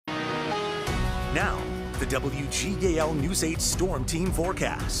Now, the WGAL News 8 Storm Team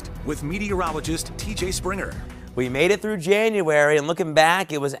forecast with meteorologist TJ Springer. We made it through January, and looking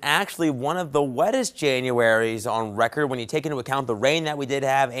back, it was actually one of the wettest Januaries on record when you take into account the rain that we did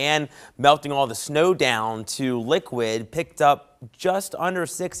have and melting all the snow down to liquid. Picked up just under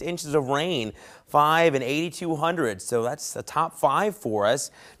 6 inches of rain, 5 and 8,200. So that's the top 5 for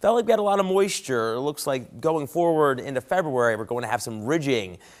us. Felt like we had a lot of moisture. It looks like going forward into February, we're going to have some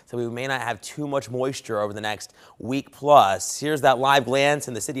ridging. So we may not have too much moisture over the next week plus. Here's that live glance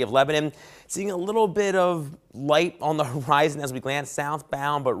in the city of Lebanon. Seeing a little bit of light on the horizon as we glance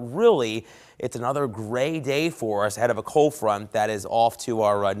southbound, but really it's another gray day for us ahead of a cold front that is off to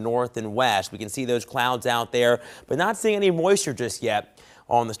our north and west. We can see those clouds out there, but not seeing any moisture just yet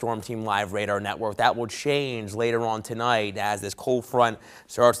on the Storm Team Live radar network. That will change later on tonight as this cold front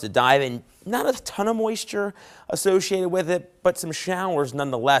starts to dive in. Not a ton of moisture associated with it, but some showers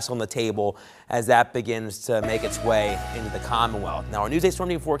nonetheless on the table as that begins to make its way into the Commonwealth. Now, our News 8 Storm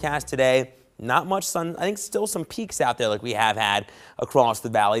Team forecast today. Not much sun. I think still some peaks out there like we have had across the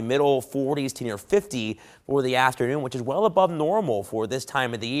valley. Middle 40s to near 50 for the afternoon, which is well above normal for this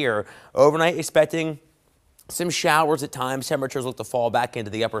time of the year. Overnight expecting some showers at times. Temperatures look to fall back into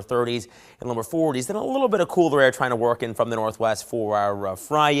the upper 30s and lower 40s. Then a little bit of cooler air trying to work in from the northwest for our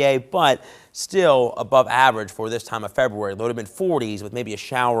Friday, but still above average for this time of February. Low to mid 40s with maybe a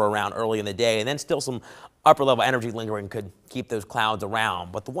shower around early in the day, and then still some upper level energy lingering could keep those clouds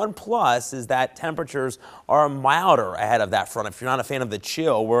around. But the one plus is that temperatures are milder ahead of that front. If you're not a fan of the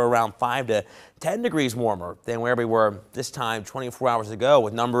chill, we're around 5 to 10 degrees warmer than where we were this time 24 hours ago,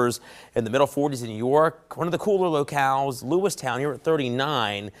 with numbers in the middle 40s in New York. One of the cooler locales, Lewistown, here at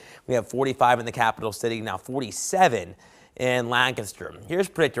 39. We have 45 in the capital city, now 47 in Lancaster. Here's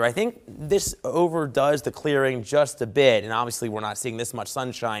predictor. I think this overdoes the clearing just a bit, and obviously we're not seeing this much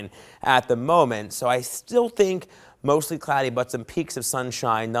sunshine at the moment, so I still think mostly cloudy, but some peaks of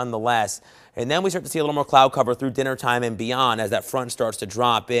sunshine nonetheless. And then we start to see a little more cloud cover through dinner time and beyond as that front starts to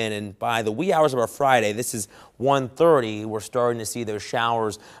drop in. And by the wee hours of our Friday, this is 1:30, we're starting to see those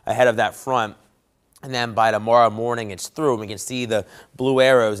showers ahead of that front. And then by tomorrow morning, it's through, and we can see the blue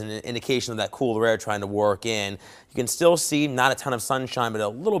arrows, an indication of that cooler air trying to work in. You can still see not a ton of sunshine, but a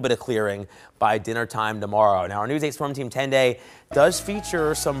little bit of clearing by dinner time tomorrow. Now, our News 8 Storm Team 10-day does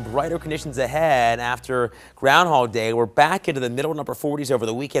feature some brighter conditions ahead after Groundhog Day. We're back into the middle and upper 40s over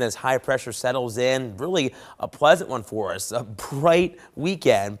the weekend as high pressure settles in. Really a pleasant one for us, a bright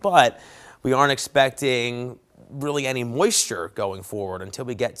weekend, but we aren't expecting really any moisture going forward until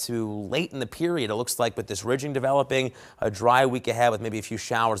we get to late in the period. It looks like with this ridging developing, a dry week ahead with maybe a few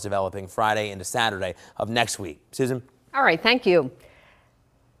showers developing Friday into Saturday of next week. Susan? All right, thank you.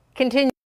 Continue.